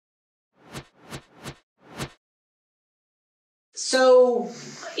So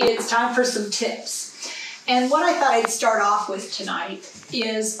it's time for some tips. And what I thought I'd start off with tonight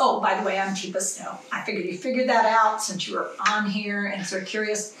is, oh, by the way, I'm Teepa Snow. I figured you figured that out since you were on here and sort of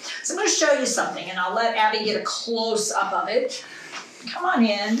curious. So I'm going to show you something, and I'll let Abby get a close-up of it. Come on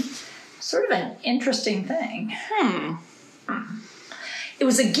in. Sort of an interesting thing. It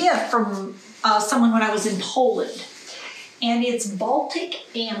was a gift from someone when I was in Poland, and it's Baltic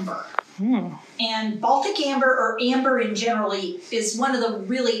amber. And Baltic amber, or amber in generally, is one of the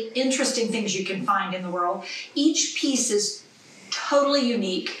really interesting things you can find in the world. Each piece is totally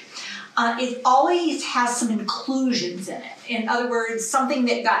unique. It always has some inclusions in it. In other words, something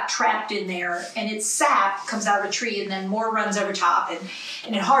that got trapped in there, and its sap comes out of a tree and then more runs over top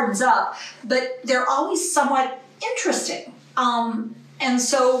and it hardens up. But they're always somewhat interesting. And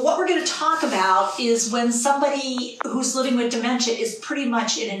so what we're going to talk about is when somebody who's living with dementia is pretty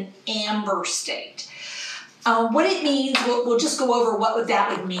much in an amber state. What it means, we'll just go over what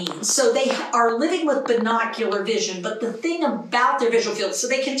that would mean. So they are living with binocular vision, but the thing about their visual field, so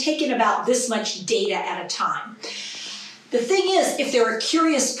they can take in about this much data at a time. The thing is, if they're a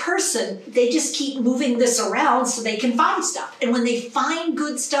curious person, they just keep moving this around so they can find stuff. And when they find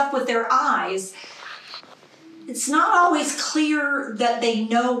good stuff with their eyes, it's not always clear that they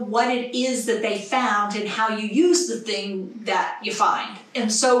know what it is that they found and how you use the thing that you find.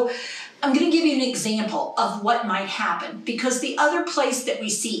 And so I'm going to give you an example of what might happen, because the other place that we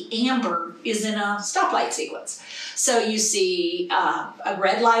see amber is in a stoplight sequence. So you see a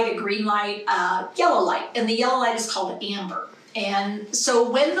red light, a green light, a yellow light, and the yellow light is called amber. And so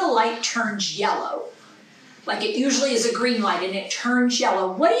when the light turns yellow, like it usually is a green light and it turns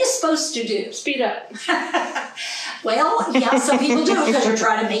yellow, what are you supposed to do? Speed up. Well, yeah, some people do because you're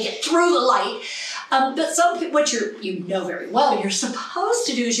trying to make it through the light. But what you know very well you're supposed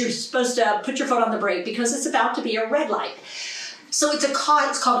to do is you're supposed to put your foot on the brake because it's about to be a red light. So it's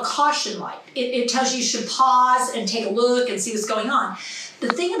called a caution light. It tells you should pause and take a look and see what's going on. The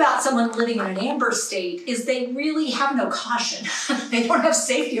thing about someone living in an amber state is they really have no caution. They don't have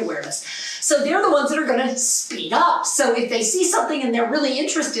safety awareness. So they're the ones that are going to speed up. So if they see something and they're really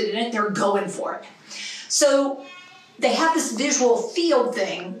interested in it, they're going for it. So they have this visual field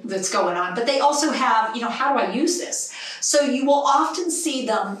thing that's going on, but they also have, how do I use this? So you will often see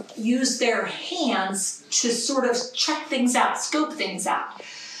them use their hands to sort of check things out, scope things out.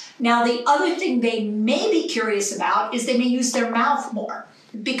 Now, the other thing they may be curious about is they may use their mouth more,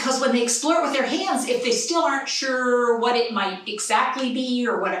 because when they explore it with their hands, if they still aren't sure what it might exactly be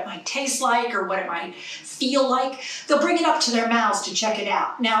or what it might taste like or what it might feel like, they'll bring it up to their mouths to check it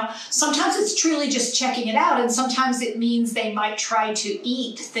out. Now, sometimes it's truly just checking it out, and sometimes it means they might try to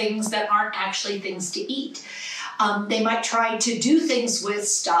eat things that aren't actually things to eat. They might try to do things with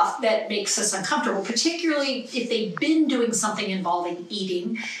stuff that makes us uncomfortable, particularly if they've been doing something involving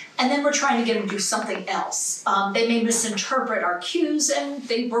eating, and then we're trying to get them to do something else. They may misinterpret our cues and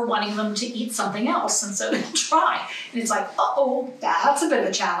think we're wanting them to eat something else, and so they try. And it's like, uh-oh, that's a bit of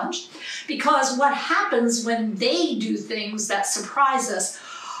a challenge. Because what happens when they do things that surprise us,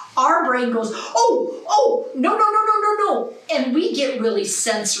 our brain goes, oh, no. And we get really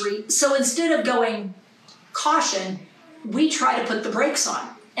sensory. So instead of going, caution, we try to put the brakes on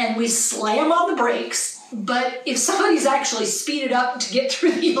and we slam on the brakes. But if somebody's actually speeded up to get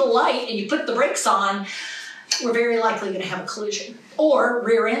through the light and you put the brakes on, we're very likely going to have a collision or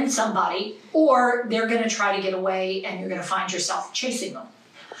rear end somebody, or they're going to try to get away and you're going to find yourself chasing them,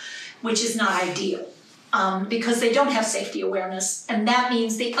 which is not ideal. Because they don't have safety awareness, and that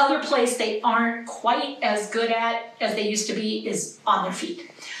means the other place they aren't quite as good at as they used to be is on their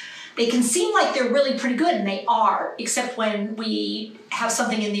feet. They can seem like they're really pretty good, and they are, except when we have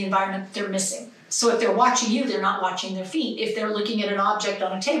something in the environment that they're missing. So if they're watching you, they're not watching their feet. If they're looking at an object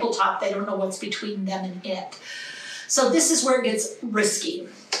on a tabletop, they don't know what's between them and it. So this is where it gets risky.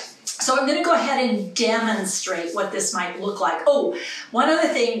 So I'm going to go ahead and demonstrate what this might look like. Oh, one other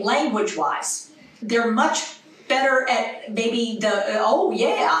thing, language-wise, they're much better at maybe oh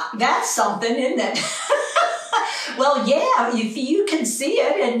yeah, that's something, isn't it? Well, yeah, if you can see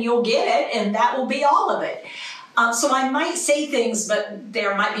it and you'll get it, and that will be all of it. So I might say things, but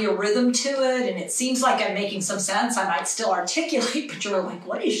there might be a rhythm to it, and it seems like I'm making some sense. I might still articulate, but you're like,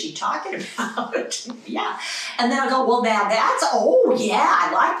 what is she talking about? Yeah. And then I go, well, now that's, oh, yeah,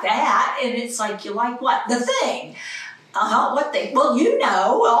 I like that. And it's like, you like what? The thing. What thing? Well,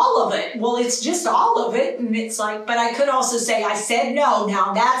 all of it. Well, it's just all of it. And it's like, but I could also say, I said no,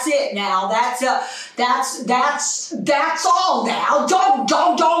 now that's it, now that's all now,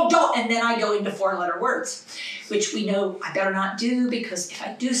 don't. And then I go into 4-letter words. which we know I better not do because if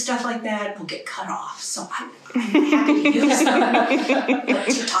I do stuff like that, we'll get cut off. So I'm happy to use them, but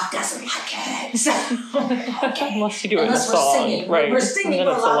TikTok doesn't like it. So, okay. Unless you do it in a Unless we're song, singing. right? We're singing. And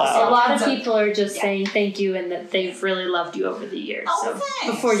We're then it's allowed to allowed. A lot of people are just saying thank you and that they've really loved you over the years. Oh, so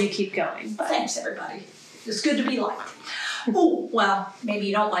thanks. before you keep going. Well, thanks, everybody. It's good to be liked. Oh, well, maybe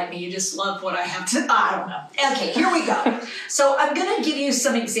you don't like me. You just love what I have to. I don't know. Okay, here we go. So I'm going to give you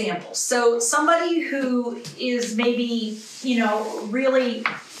some examples. So somebody who is maybe, really.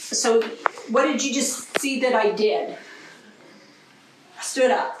 So what did you just see that I did? I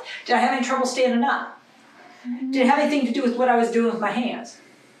stood up. Did I have any trouble standing up? Did it have anything to do with what I was doing with my hands?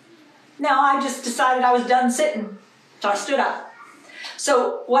 No, I just decided I was done sitting, so I stood up.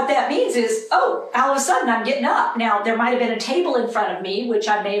 So what that means is, all of a sudden I'm getting up. Now, there might have been a table in front of me, which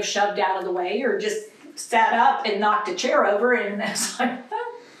I may have shoved out of the way or just sat up and knocked a chair over, and it's like,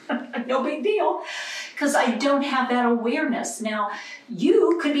 no big deal, because I don't have that awareness. Now,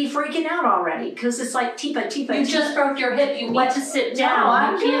 you could be freaking out already, because it's like, Teepa. You just broke your hip. You need to sit down. No,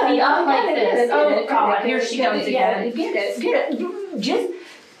 I'm you can't be up like this. Oh, God, here she comes again. Get it.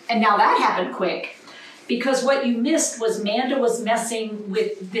 And now that happened quick. Because what you missed was Manda was messing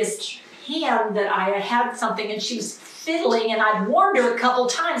with this hand that I had something and she was fiddling, and I warned her a couple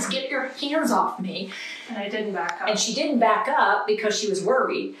times, get your hands off me. And I didn't back up. And she didn't back up because she was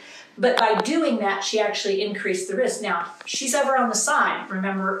worried. But by doing that, she actually increased the risk. Now, she's over on the side.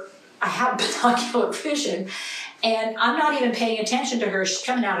 Remember, I have binocular vision, and I'm not even paying attention to her. She's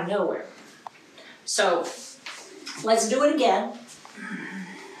coming out of nowhere. So let's do it again.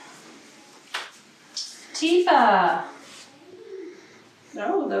 Teepa.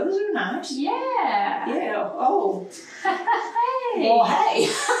 Oh, those are nice. Yeah. Yeah. Oh. Hey. Well, hey.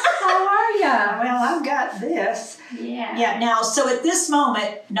 How are ya? Well, I've got this. Yeah. Yeah. Now, so at this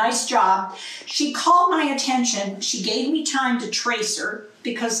moment, nice job. She called my attention. She gave me time to trace her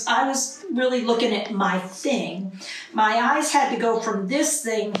because I was really looking at my thing. My eyes had to go from this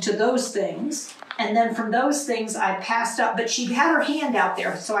thing to those things. And then from those things, I passed up. But she had her hand out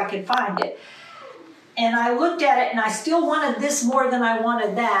there so I could find it. And I looked at it, and I still wanted this more than I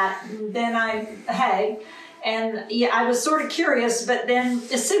wanted that. And then and yeah, I was sort of curious, but then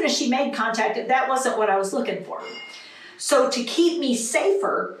as soon as she made contact, that wasn't what I was looking for. So to keep me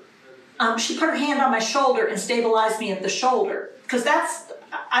safer, she put her hand on my shoulder and stabilized me at the shoulder. Because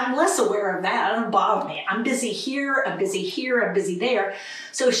I'm less aware of that. It doesn't bother me. I'm busy here, I'm busy here, I'm busy there.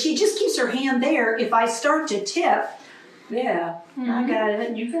 So she just keeps her hand there. If I start to tip, yeah, I got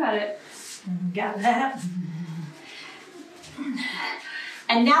it. You got it. Got that.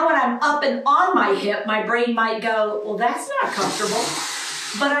 And now when I'm up and on my hip, my brain might go, well, that's not comfortable.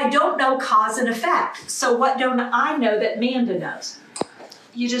 But I don't know cause and effect. So what don't I know that Manda knows?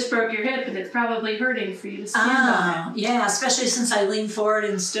 You just broke your hip and it's probably hurting for you to stand on it. Yeah, especially since I leaned forward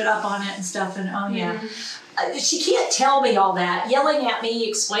and stood up on it and stuff. And she can't tell me all that. Yelling at me,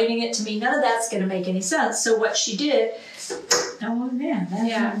 explaining it to me, none of that's going to make any sense. So what she did, that's a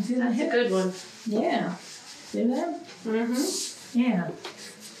good one. Yeah. See that? Mm-hmm. Yeah.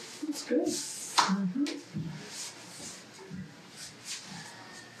 That's good. Mm-hmm.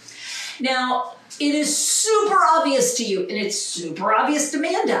 Now, it is super obvious to you, and it's super obvious to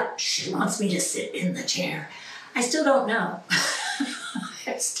Amanda. She wants me to sit in the chair. I still don't know.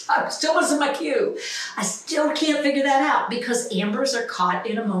 It still wasn't my cue. I still can't figure that out because ambers are caught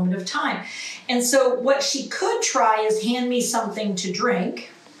in a moment of time. And so what she could try is hand me something to drink.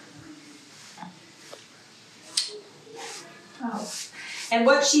 Oh. And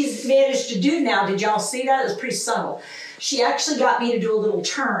what she's managed to do now, did y'all see that? It was pretty subtle. She actually got me to do a little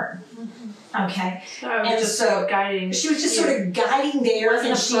turn. Okay. And so guiding. She was just sort of guiding there,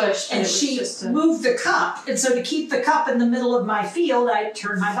 and she moved the cup. And so to keep the cup in the middle of my field, I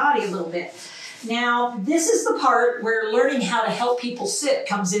turned my body a little bit. Now, this is the part where learning how to help people sit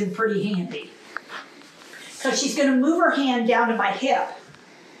comes in pretty handy. Because she's going to move her hand down to my hip.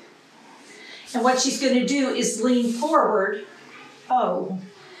 And what she's going to do is lean forward. Oh,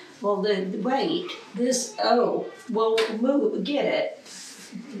 well, wait. Well, move, get it.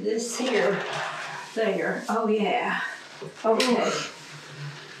 This here, there. Oh, yeah. Okay.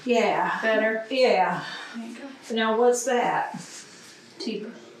 Yeah. Better? Yeah. There you go. Now, what's that?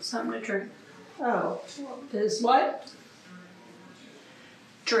 Teepa. Something to drink. Oh, this what?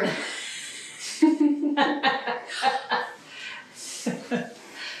 Drink.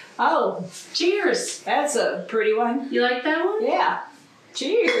 Oh, cheers. That's a pretty one. You like that one? Yeah.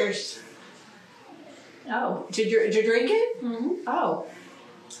 Cheers. Oh, did you drink it? Mm-hmm. Oh.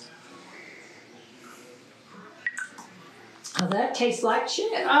 Oh, that tastes like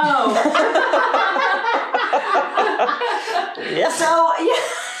shit. Oh. Yeah. So, yeah.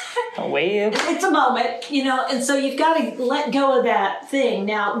 It's a moment, and so you've got to let go of that thing.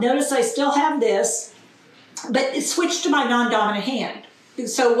 Now, notice I still have this, but it switched to my non-dominant hand.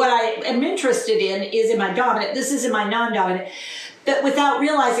 So what I am interested in is in my dominant. This is in my non-dominant, but without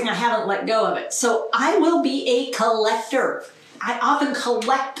realizing I haven't let go of it. So I will be a collector. I often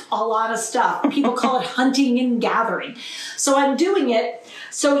collect a lot of stuff. People call it hunting and gathering. So I'm doing it.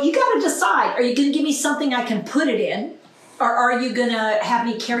 So you got to decide, are you going to give me something I can put it in? Or are you going to have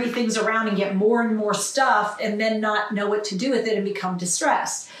me carry things around and get more and more stuff and then not know what to do with it and become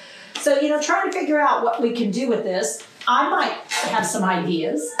distressed? So, trying to figure out what we can do with this. I might have some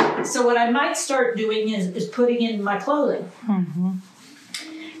ideas. So what I might start doing is putting in my clothing. Mm-hmm.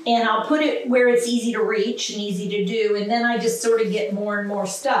 And I'll put it where it's easy to reach and easy to do. And then I just sort of get more and more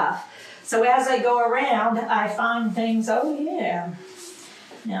stuff. So as I go around, I find things, oh yeah.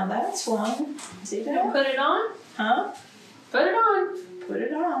 Now that's one. See that? Put it on? Huh? Put it on. Put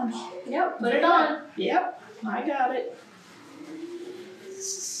it on. Yep, put it on. Yep, I got it.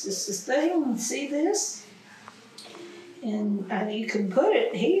 This is the thing. See this? And you can put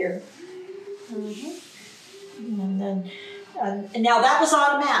it here. Mm-hmm. And then, and now that was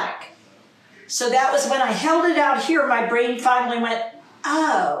automatic. So that was when I held it out here, my brain finally went,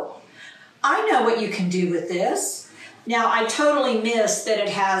 oh, I know what you can do with this. Now, I totally missed that it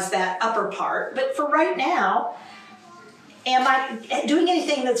has that upper part, but for right now, am I doing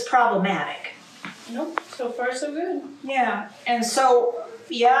anything that's problematic? Nope, so far so good. Yeah, and so,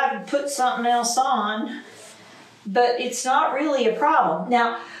 yeah, I put something else on, but it's not really a problem.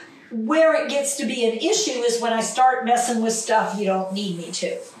 Now, where it gets to be an issue is when I start messing with stuff you don't need me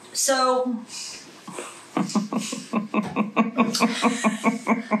to. So,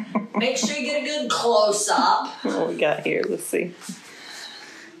 make sure you get a good close-up. What we got here? Let's see.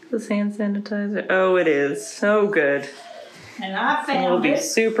 This hand sanitizer. Oh, it is. So good. And I found It'll be it.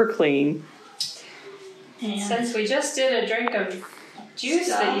 super clean. And since we just did a drink of juice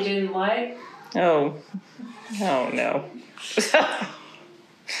that you didn't like. Oh. Oh, no.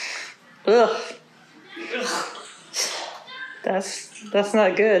 Ugh. That's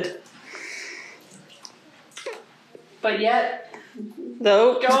not good. But yet,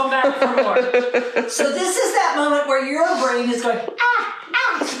 Nope. going back for more. so this is that moment where your brain is going,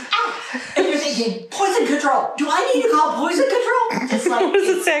 and you're thinking, poison control. Do I need to call poison control? It's like, What does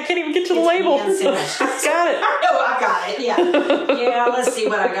it say? I can't even get to the label. Got it. Oh, I got it. Yeah. Let's see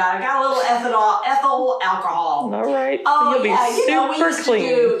what I got. I got a little ethyl alcohol. All right. Oh, You'll be we super used clean.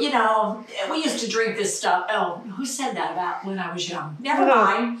 to do, we used to drink this stuff. Oh, who said that about when I was young? Never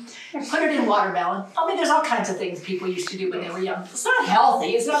mind. Put it in watermelon. I mean, there's all kinds of things people used to do when they were young. It's not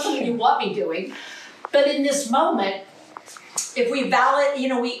healthy. It's not something you want me doing. But in this moment, if we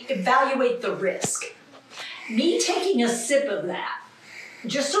evaluate the risk. Me taking a sip of that,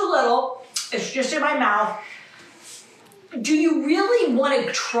 just a little, it's just in my mouth. Do you really want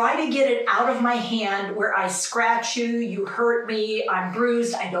to try to get it out of my hand where I scratch you, you hurt me, I'm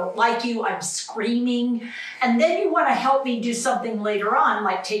bruised, I don't like you, I'm screaming, and then you want to help me do something later on,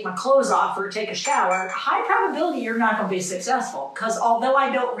 like take my clothes off or take a shower? High probability you're not going to be successful, because although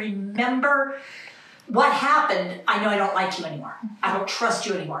I don't remember what happened, I know I don't like you anymore. I don't trust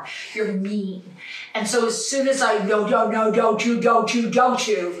you anymore. You're mean. And so as soon as I no, don't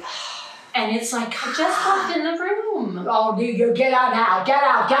you. And it's like, I just walked in the room. Oh, you get out now. Get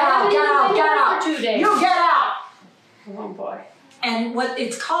out. For 2 days. You get out. Oh boy. And what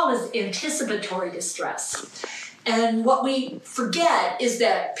it's called is anticipatory distress. And what we forget is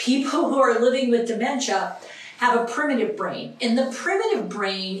that people who are living with dementia have a primitive brain. And the primitive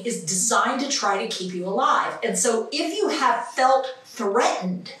brain is designed to try to keep you alive. And so if you have felt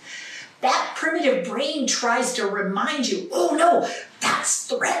threatened, that primitive brain tries to remind you, oh no, that's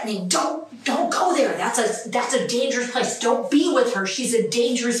threatening. Don't go there. That's a dangerous place. Don't be with her. She's a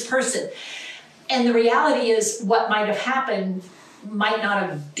dangerous person. And the reality is what might have happened might not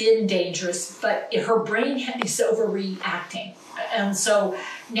have been dangerous, but her brain is overreacting. And so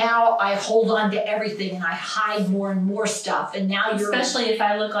now I hold on to everything and I hide more and more stuff. And now especially if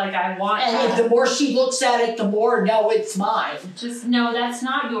I look like I want and if the more she looks at it, the more, no, it's mine. Just, no, that's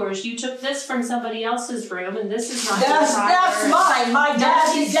not yours. You took this from somebody else's room and this is not yours. That's mine. My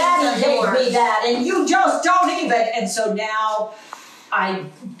daddy gave me that and you just don't even. And so now I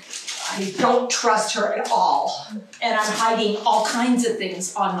don't trust her at all. And I'm hiding all kinds of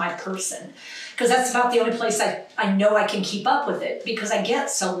things on my person. Because that's about the only place I know I can keep up with it. Because I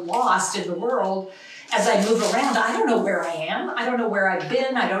get so lost in the world. as I move around, I don't know where I am. I don't know where I've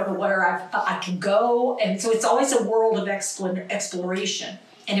been. I don't know where I can go. And so it's always a world of exploration.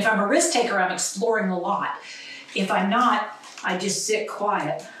 And if I'm a risk taker, I'm exploring a lot. If I'm not, I just sit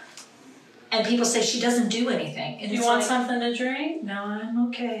quiet. And people say she doesn't do anything. And You want something to drink? No, I'm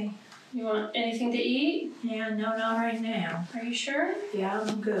okay. You want anything to eat? Yeah, no, not right now. Are you sure? Yeah,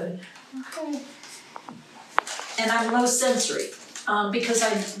 I'm good. Okay. And I'm low sensory because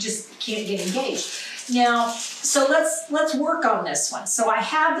I just can't get engaged. Now, so let's work on this one. So I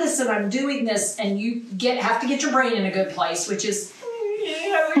have this and I'm doing this, and you have to get your brain in a good place, which is,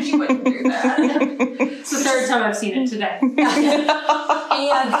 I wish you wouldn't do that. It's the third time I've seen it today. And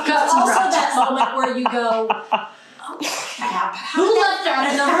also that moment where you go, oh crap, who left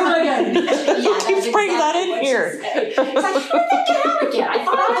that in the room again? Yeah, that's Bring that in what here. you say. It's like, how did that get out again? I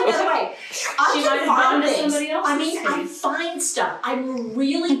thought I went the other way. She might have gone to somebody else's I mean, I space. find stuff. I'm a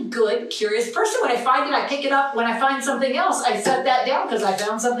really good, curious person. When I find it, I pick it up. When I find something else, I set that down because I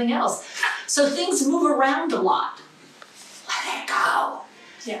found something else. So things move around a lot. Let it go.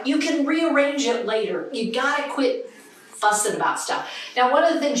 Yeah. You can rearrange it later. You gotta quit fussing about stuff. Now, one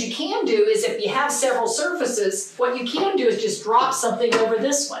of the things you can do is if you have several surfaces, what you can do is just drop something over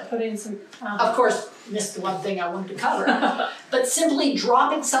this one. Put in some. Of course, missed the one thing I wanted to cover. But simply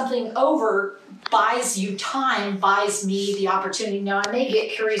dropping something over buys you time, buys me the opportunity. Now, I may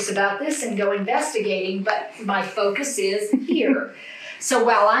get curious about this and go investigating, but my focus is here. So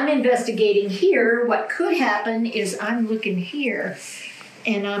while I'm investigating here, what could happen is I'm looking here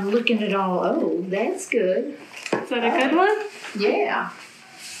and I'm looking at all, oh, that's good. Is that a good one? Yeah.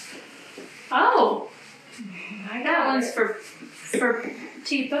 Oh, I that got one's it. for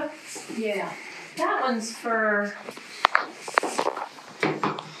Teepa. Yeah. That one's for.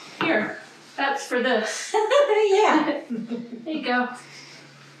 Here. That's for this. Yeah. There you go.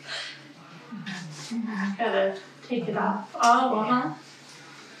 Gotta take it off. Oh,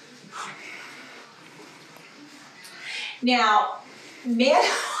 Now, man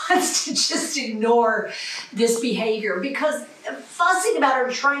wants to just ignore this behavior because fussing about it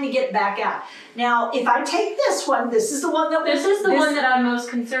or trying to get it back out. Now, if I take this one, this is the one that This is the one that I'm most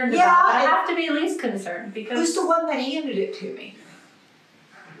concerned Yeah, about. But I and- have to be least concerned Who's because the one that handed it to me?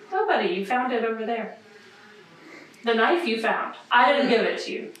 nobody. You found it over there. The knife you found. I didn't give it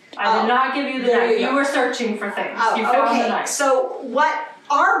to you. I did not give you the there knife. you You go. were searching for things. Oh, You found the okay. knife. So what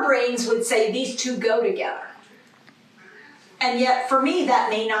our brains would say, these two go together. And yet for me, that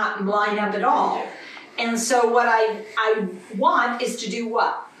may not line up at all. And so what I want is to do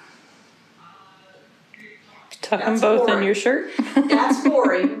what? Tuck them That's both in boring. your shirt. That's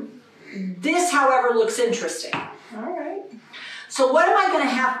boring. This, however, looks interesting. All right. So what am I going to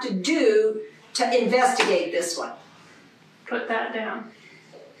have to do to investigate this one? Put that down.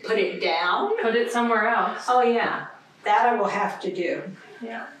 Put it down? Put it somewhere else. Oh yeah, that I will have to do.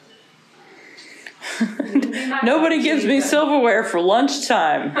 Yeah. Nobody gives me silverware for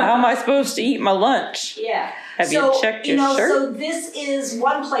lunchtime. How am I supposed to eat my lunch? Yeah. Have you checked your shirt? So this is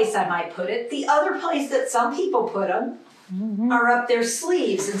one place I might put it. The other place that some people put them are up their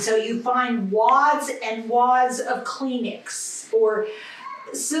sleeves. And so you find wads and wads of Kleenex or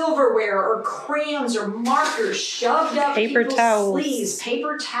silverware or crayons or markers shoved up Paper people's towels. sleeves,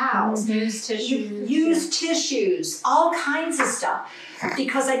 paper towels, Used tissues. used tissues, all kinds of stuff,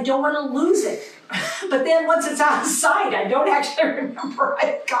 because I don't want to lose it. But then once it's out of sight, I don't actually remember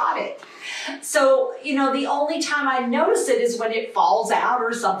I got it. So, the only time I notice it is when it falls out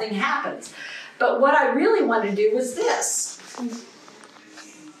or something happens. But what I really want to do was this.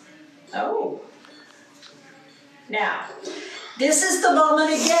 Oh. Now, this is the moment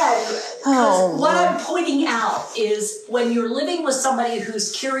again. Because what I'm pointing out is when you're living with somebody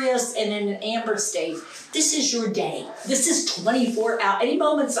who's curious and in an amber state, this is your day. This is 24 hours. Any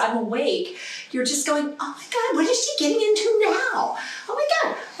moments I'm awake, you're just going, oh my God, what is she getting into now? Oh my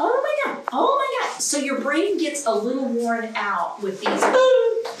God, oh my God, oh my God. So your brain gets a little worn out with these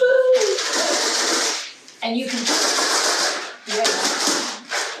boom, boom. And you can, yeah.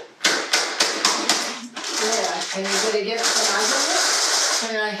 Can anybody get it? Can I get it?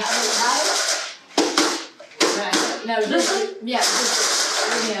 Can I have it? No, this one? Yeah, this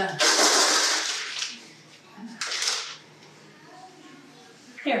one. Yeah.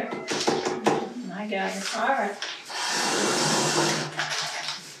 Here. I got it. All right.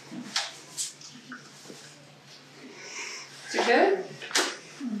 Is it good?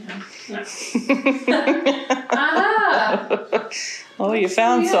 No. Aha! Oh, you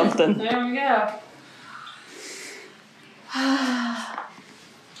found Good. something. There we go.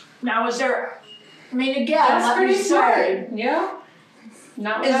 Now, is there, again, That's let me pretty say, smart. Yeah.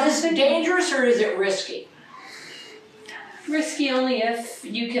 Not Is what I was this thinking. dangerous or is it risky? Risky only if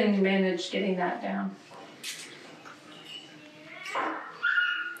you can manage getting that down.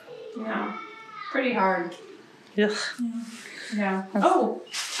 Yeah, pretty hard. Ugh. Yeah. Oh.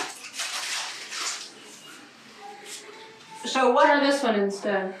 So Try what? this one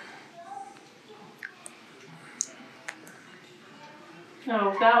instead.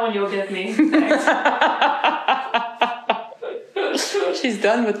 No, that one you'll give me. Thanks. She's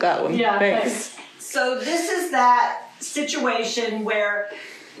done with that one. Yeah, Thanks. So this is that situation where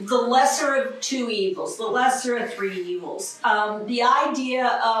the lesser of two evils, the lesser of three evils. The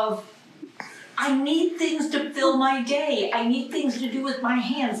idea of I need things to fill my day. I need things to do with my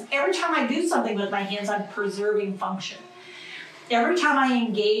hands. Every time I do something with my hands, I'm preserving function. Every time I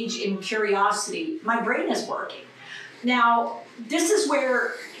engage in curiosity, my brain is working. Now, this is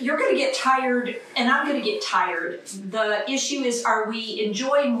where you're going to get tired and I'm going to get tired. The issue is, are we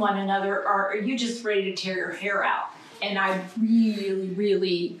enjoying one another or are you just ready to tear your hair out? And I really,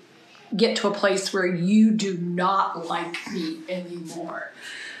 really get to a place where you do not like me anymore.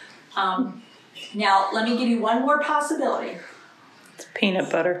 Now, let me give you one more possibility. It's peanut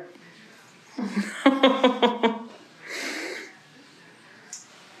butter.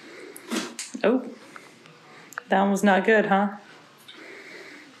 Oh, that one was not good, huh?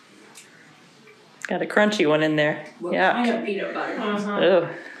 Got a crunchy one in there. What Yeah. kind of peanut butter?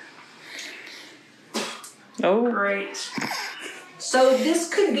 Ugh. Oh, Great. So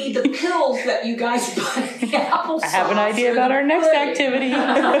this could be the pills that you guys put in the applesauce. I have an idea or about the our next pudding. activity.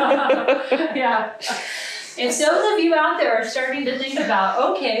 Yeah. If those of you out there are starting to think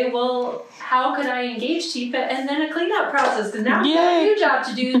about, okay, well, how could I engage Teepa and then a cleanup process? Because now you've got a new job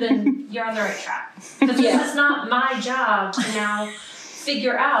to do, then you're on the right track. Because this is not my job to now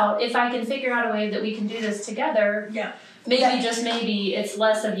figure out if I can figure out a way that we can do this together. Yeah. Maybe, just maybe, it's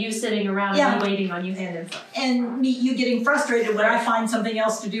less of you sitting around and me waiting on you hand and foot. And me, you getting frustrated when I find something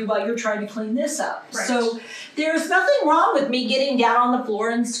else to do while you're trying to clean this up. Right. So there's nothing wrong with me getting down on the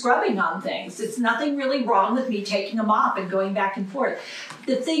floor and scrubbing on things. It's nothing really wrong with me taking a mop and going back and forth.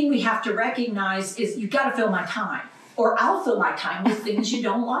 The thing we have to recognize is you've got to fill my time. Or I'll fill my time with things you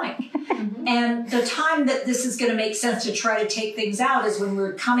don't like. Mm-hmm. And the time that this is going to make sense to try to take things out is when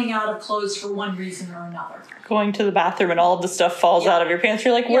we're coming out of clothes for one reason or another. Going to the bathroom and all of the stuff falls out of your pants.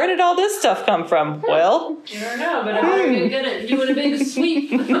 You're like, where did all this stuff come from? Well, You don't know, but I'm really good at doing a big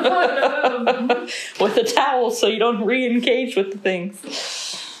sweep. with a towel so you don't re-engage with the things.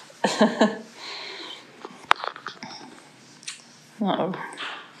 Uh-oh.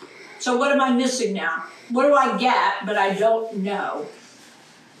 So what am I missing now? What do I get, but I don't know?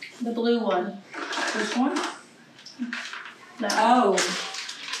 The blue one. This one? No. Oh,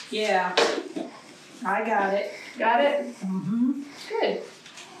 yeah. I got it. Got it? Mm-hmm. Good.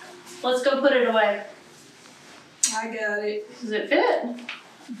 Let's go put it away. I got it. Does it fit?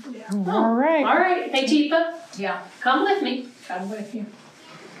 Yeah. All right. All right. Hey, Teepa, Yeah. come with me. I'm with you.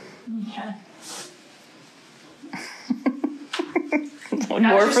 Okay. One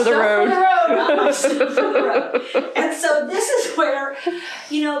more for the road. For the road. And so this is where,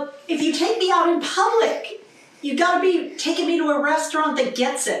 if you take me out in public, you've got to be taking me to a restaurant that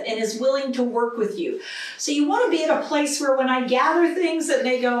gets it and is willing to work with you. So you want to be at a place where when I gather things that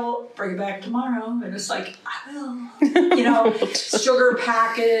they go, bring it back tomorrow. And it's like, I will. Sugar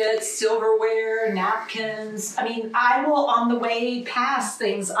packets, silverware, napkins. I mean, I will, on the way past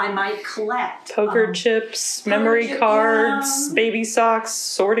things I might collect. Poker chips, memory cards, baby socks,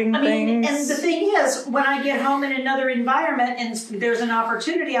 sorting things. And the thing is, when I get home in another environment and there's an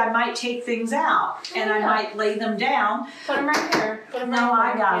opportunity, I might take things out and I might lay them down. Put them right here. Put them No,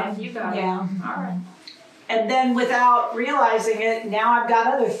 right I got them. You got Yeah. them. All right. And then without realizing it, now I've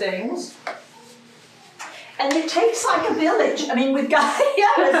got other things. And it takes like a village. I mean, we've got,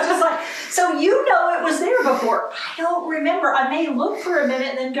 it's just like, so it was there before. I don't remember. I may look for a minute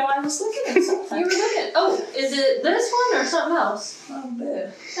and then go, I was looking at something. You were looking. Oh, is it this one or something else? Oh,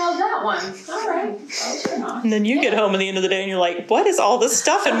 good. Oh, that one. All right. Those are nice. And then you get home at the end of the day and you're like, what is all this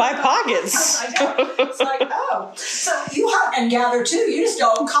stuff in my pockets? I know. It's like, oh, so you hunt and gather too. You just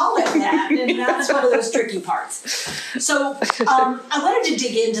don't call it that. And that's one of those tricky parts. So I wanted to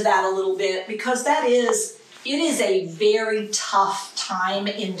dig into that a little bit because it is a very tough time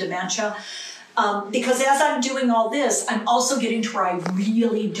in dementia. Because as I'm doing all this, I'm also getting to where I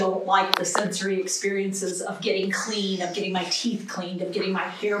really don't like the sensory experiences of getting clean, of getting my teeth cleaned, of getting my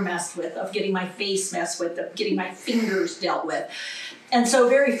hair messed with, of getting my face messed with, of getting my fingers dealt with. And so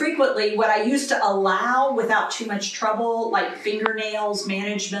very frequently, what I used to allow without too much trouble, like fingernails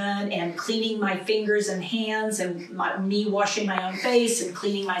management and cleaning my fingers and hands and me washing my own face and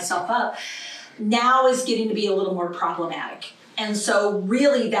cleaning myself up, now is getting to be a little more problematic. And so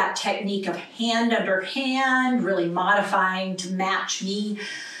really that technique of hand under hand, really modifying to match me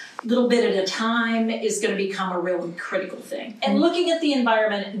a little bit at a time is going to become a really critical thing. And looking at the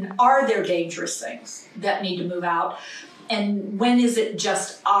environment, and are there dangerous things that need to move out? And when is it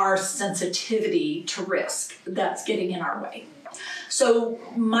just our sensitivity to risk that's getting in our way? So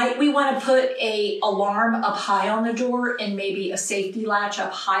might we want to put a alarm up high on the door and maybe a safety latch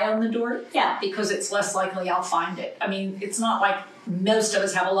up high on the door? Yeah, because it's less likely I'll find it. I mean, it's not like most of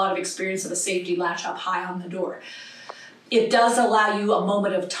us have a lot of experience of a safety latch up high on the door. It does allow you a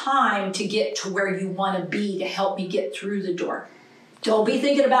moment of time to get to where you want to be to help me get through the door. Don't be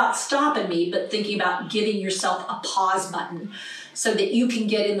thinking about stopping me, but thinking about giving yourself a pause button so that you can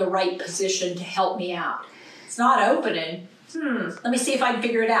get in the right position to help me out. It's not opening. Let me see if I can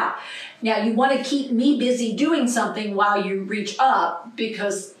figure it out. Now, you want to keep me busy doing something while you reach up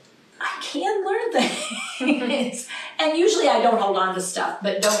because I can learn things. And usually I don't hold on to stuff,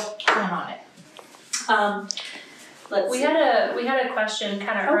 but don't count on it. We had a question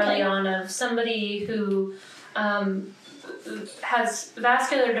kind of early on of somebody who has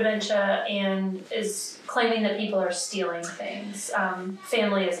vascular dementia and is claiming that people are stealing things,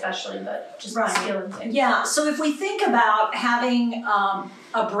 family especially, but just stealing things. Yeah, so if we think about having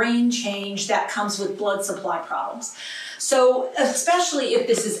a brain change that comes with blood supply problems, so especially if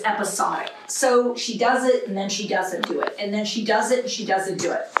this is episodic, so she does it and then she doesn't do it, and then she does it and she doesn't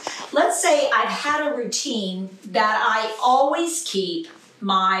do it. Let's say I've had a routine that I always keep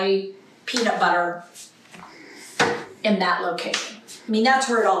my peanut butter in that location. I mean, that's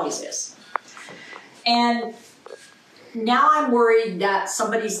where it always is. And now I'm worried that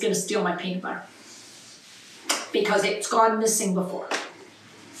somebody's going to steal my peanut butter because it's gone missing before.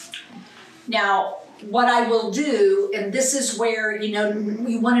 Now, what I will do, and this is where,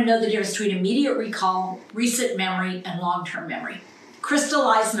 you want to know the difference between immediate recall, recent memory, and long-term memory.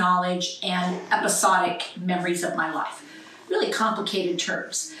 Crystallized knowledge and episodic memories of my life. Really complicated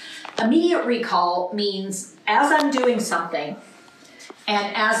terms. Immediate recall means as I'm doing something,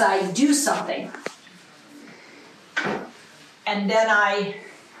 and as I do something, and then I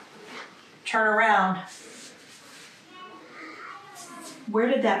turn around, where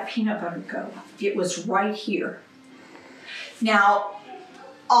did that peanut butter go? It was right here. Now,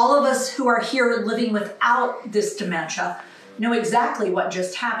 all of us who are here living without this dementia know exactly what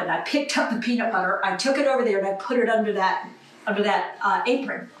just happened. I picked up the peanut butter, I took it over there, and I put it under that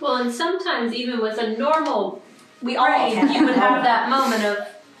apron. Well, and sometimes even with a normal we all brain, you would have that moment of,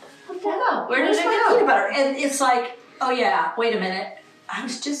 what the hell? Where did it my go? Peanut butter? And it's like, oh yeah, wait a minute.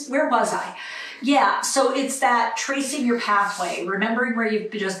 Where was I? Yeah, so it's that tracing your pathway, remembering where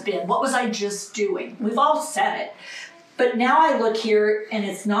you've just been. What was I just doing? We've all said it. But now I look here and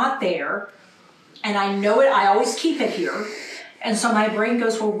it's not there. And I know it, I always keep it here. And so my brain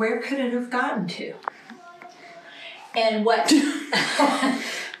goes, well, where could it have gotten to? And what?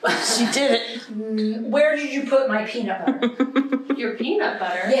 She did it. Where did you put my peanut butter? Your peanut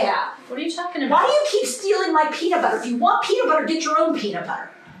butter? Yeah. What are you talking about? Why do you keep stealing my peanut butter? If you want peanut butter, get your own peanut butter.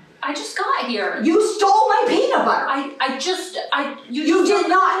 I just got here. You stole my peanut butter. You did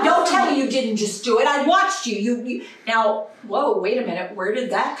not. Don't tell me you didn't just do it. I watched you. You. Now, whoa, wait a minute. Where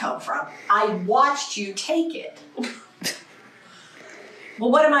did that come from? I watched you take it.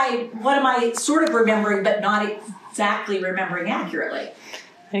 Well, what am I sort of remembering, but not exactly remembering accurately?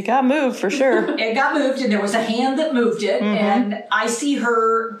 It got moved for sure. It got moved, and there was a hand that moved it, and I see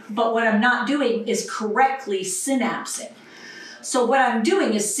her, but what I'm not doing is correctly synapsing. So what I'm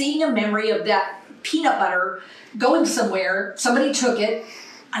doing is seeing a memory of that peanut butter going somewhere, somebody took it,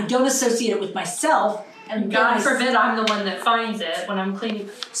 I don't associate it with myself, and God forbid I'm the one that finds it when I'm cleaning.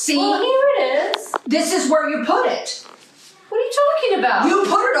 See? Well, here it is. This is where you put it. What are you talking about? You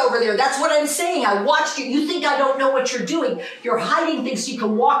put it over there. That's what I'm saying. I watched you. You think I don't know what you're doing. You're hiding things so you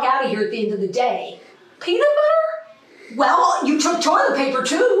can walk out of here at the end of the day. Peanut butter? Well, you took toilet paper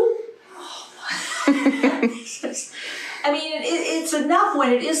too. I mean, it's enough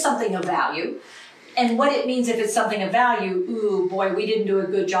when it is something of value. And what it means if it's something of value, ooh, boy, we didn't do a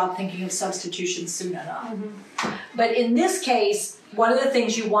good job thinking of substitution soon enough. But in this case, one of the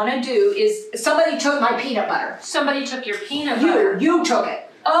things you want to do is, somebody took my peanut butter. Somebody took your peanut butter. You took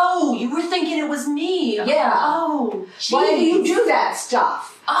it. Oh, you were thinking it was me. Yeah. Oh, geez. Why do you do that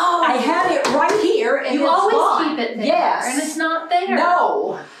stuff? Oh. I had it right here, and You it's always gone. keep it there. Yes. And it's not there.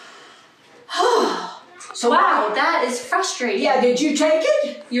 No. So wow, that is frustrating. Yeah, did you take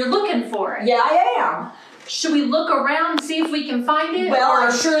it? You're looking for it. Yeah, I am. Should we look around and see if we can find it? Well, or...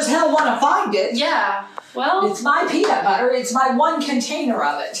 I sure as hell want to find it. Yeah. Well. It's my peanut butter. It's my one container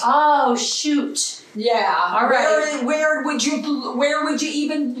of it. Oh, shoot. Yeah. All right. Where would you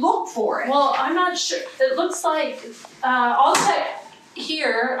even look for it? Well, I'm not sure. It looks like I'll check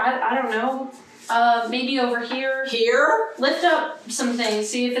here. I don't know. Maybe over here. Here? Lift up some things.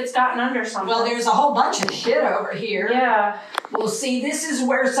 See if it's gotten under something. Well, there's a whole bunch of shit over here. Yeah. Well, see, this is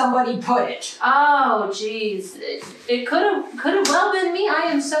where somebody put it. Oh, jeez. It could have well been me.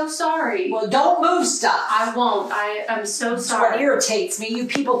 I am so sorry. Well, don't move stuff. I won't. I'm so That's sorry. what irritates me. You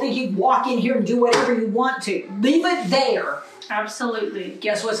people think you can walk in here and do whatever you want to. Leave it there. Absolutely.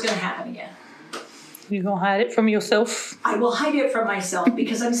 Guess what's going to happen again? You gonna hide it from yourself? I will hide it from myself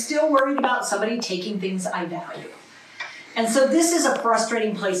because I'm still worried about somebody taking things I value. And so this is a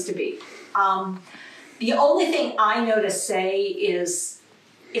frustrating place to be. The only thing I know to say is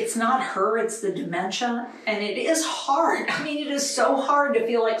it's not her, it's the dementia. And it is hard. I mean, it is so hard to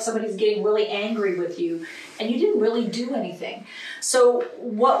feel like somebody's getting really angry with you and you didn't really do anything. So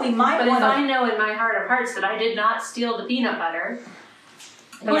what we might want to... But if I know in my heart of hearts that I did not steal the peanut butter...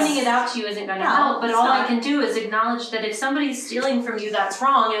 Pointing it out to you isn't going to help, but all I can do is acknowledge that if somebody's stealing from you, that's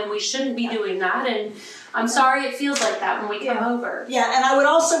wrong, and we shouldn't be doing that, and I'm sorry it feels like that when we come over. Yeah, and I would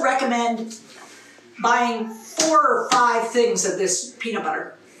also recommend buying 4 or 5 things of this peanut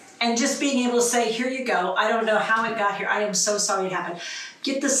butter and just being able to say, here you go. I don't know how it got here. I am so sorry it happened.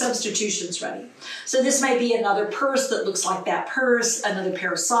 Get the substitutions ready. So this might be another purse that looks like that purse, another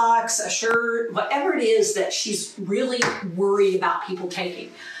pair of socks, a shirt, whatever it is that she's really worried about people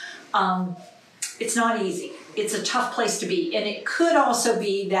taking. It's not easy. It's a tough place to be. And it could also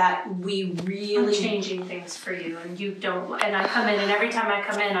be that we really... I'm changing things for you and you don't... And I come in and every time I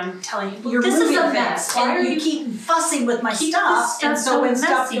come in, I'm telling you, You're this is a moving mess. things, Why are and you... you keep fussing with my keep stuff. this And stuff so when so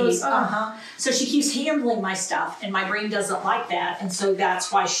stuff messy. goes... So she keeps handling my stuff and my brain doesn't like that. And so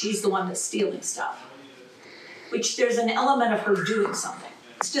that's why she's the one that's stealing stuff. Which there's an element of her doing something.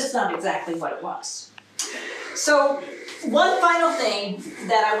 It's just not exactly what it was. So... one final thing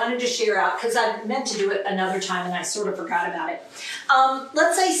that I wanted to share out, because I meant to do it another time and I sort of forgot about it.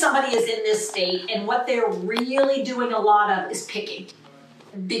 Let's say somebody is in this state and what they're really doing a lot of is picking.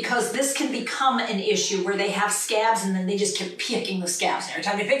 Because this can become an issue where they have scabs and then they just keep picking the scabs. Every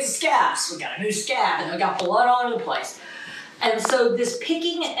time they pick the scabs, we got a new scab and we got blood all over the place. And so this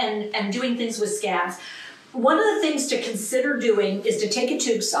picking and doing things with scabs, one of the things to consider doing is to take a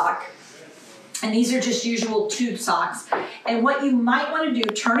tube sock. And these are just usual tube socks. And what you might want to do,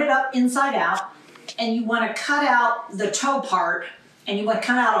 turn it up inside out, and you want to cut out the toe part, and you want to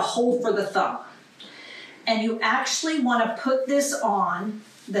cut out a hole for the thumb. And you actually want to put this on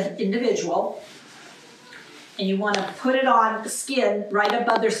the individual, and you want to put it on the skin, right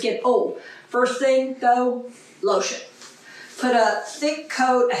above their skin. Oh, first thing though, lotion. Put a thick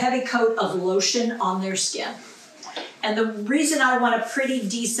coat, a heavy coat of lotion on their skin. And the reason I want a pretty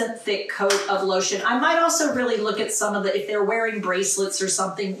decent thick coat of lotion, I might also really look at some of the, if they're wearing bracelets or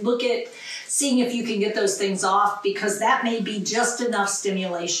something, look at seeing if you can get those things off because that may be just enough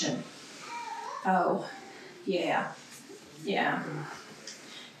stimulation. Oh, yeah, yeah,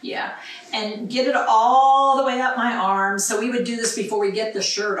 yeah. And get it all the way up my arm. So we would do this before we get the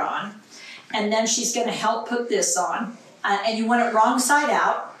shirt on. And then she's gonna help put this on. And you want it wrong side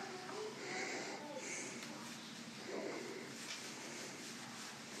out.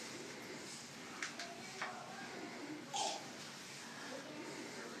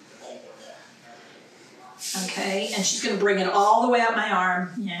 Okay, and she's going to bring it all the way up my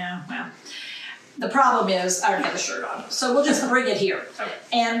arm. Yeah, well, the problem is I already have the shirt on, so we'll just bring it here. Okay.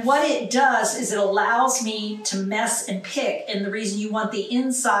 And what it does is it allows me to mess and pick, and the reason you want the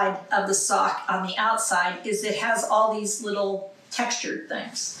inside of the sock on the outside is it has all these little textured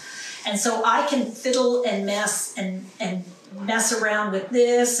things. And so I can fiddle and mess and mess around with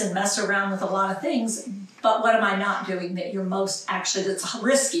this and mess around with a lot of things, but what am I not doing that you're most actually, that's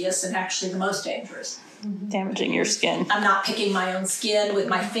riskiest and actually the most dangerous? Damaging your skin. I'm not picking my own skin with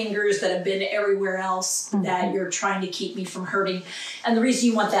my fingers that have been everywhere else that you're trying to keep me from hurting. And the reason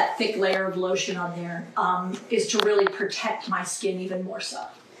you want that thick layer of lotion on there is to really protect my skin even more so.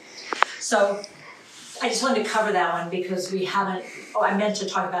 So I just wanted to cover that one because we haven't, I meant to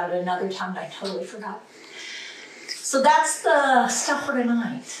talk about it another time, but I totally forgot. So that's the stuff for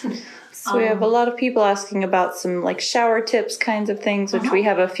tonight. So we have a lot of people asking about some like shower tips kinds of things, which we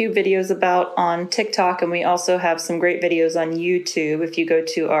have a few videos about on TikTok, and we also have some great videos on YouTube. If you go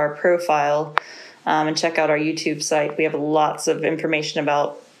to our profile and check out our YouTube site, we have lots of information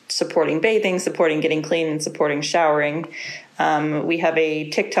about supporting bathing, supporting getting clean, and supporting showering. We have a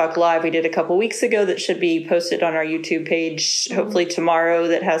TikTok live we did a couple weeks ago that should be posted on our YouTube page hopefully tomorrow,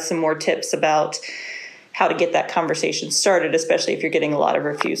 that has some more tips about how to get that conversation started, especially if you're getting a lot of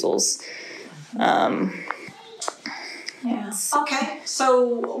refusals. Okay,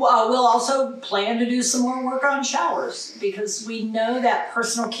 so we'll also plan to do some more work on showers, because we know that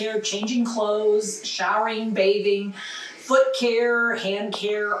personal care, changing clothes, showering, bathing, foot care, hand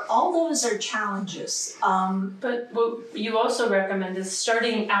care, all those are challenges. But what you also recommend is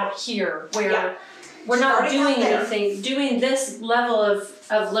starting out here, where we're not doing anything. Doing this level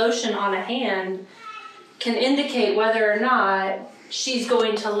of lotion on a hand can indicate whether or not she's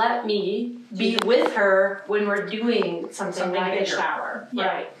going to let me be with her when we're doing something like a shower. Yeah.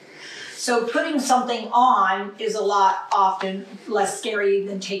 Right. So putting something on is a lot often less scary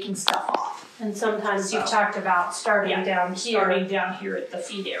than taking stuff off. And sometimes you've talked about starting down here. Starting down here at the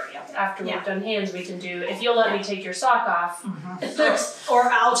feet area. After we've done hands, we can do, if you'll let me take your sock off. Or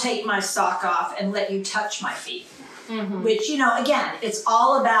I'll take my sock off and let you touch my feet. Which, again, it's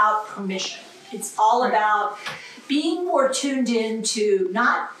all about permission. It's all about being more tuned in to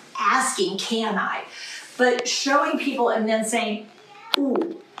not asking, can I, but showing people and then saying,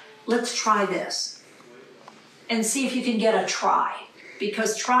 ooh, let's try this. And see if you can get a try.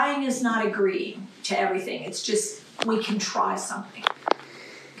 Because trying is not agreeing to everything. It's just, we can try something.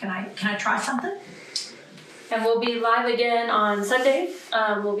 Can I try something? And we'll be live again on Sunday.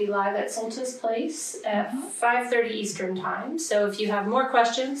 We'll be live at Soltis Place at 5:30 Eastern Time. So if you have more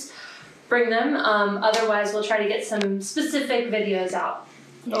questions, bring them. Otherwise, we'll try to get some specific videos out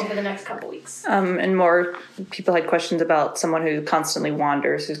over the next couple weeks. And more people had questions about someone who constantly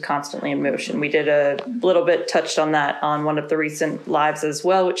wanders, who's constantly in motion. We did a little bit touched on that on one of the recent lives as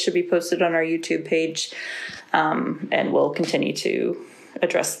well, which should be posted on our YouTube page. And we'll continue to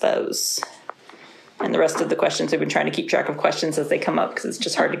address those. And the rest of the questions, we've been trying to keep track of questions as they come up, because it's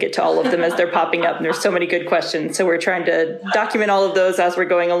just hard to get to all of them as they're popping up, and there's so many good questions. So we're trying to document all of those as we're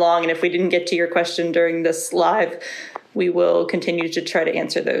going along, and if we didn't get to your question during this live, we will continue to try to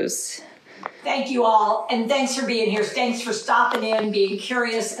answer those. Thank you all, and thanks for being here. Thanks for stopping in, being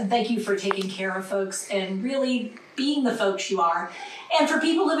curious, and thank you for taking care of folks and really being the folks you are. And for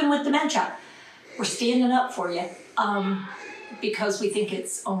people living with dementia, we're standing up for you because we think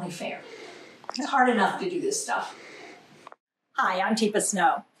it's only fair. It's hard enough to do this stuff. Hi, I'm Teepa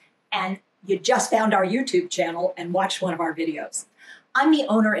Snow, and you just found our YouTube channel and watched one of our videos. I'm the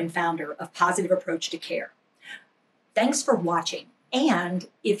owner and founder of Positive Approach to Care. Thanks for watching, and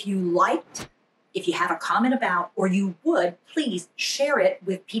if you liked, if you have a comment about, or you would, please share it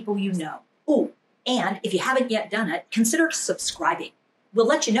with people you know. Oh, and if you haven't yet done it, consider subscribing. We'll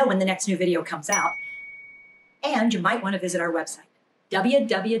let you know when the next new video comes out, and you might want to visit our website,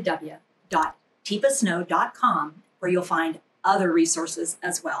 www.teepasnow.com, where you'll find other resources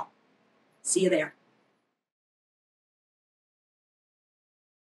as well. See you there.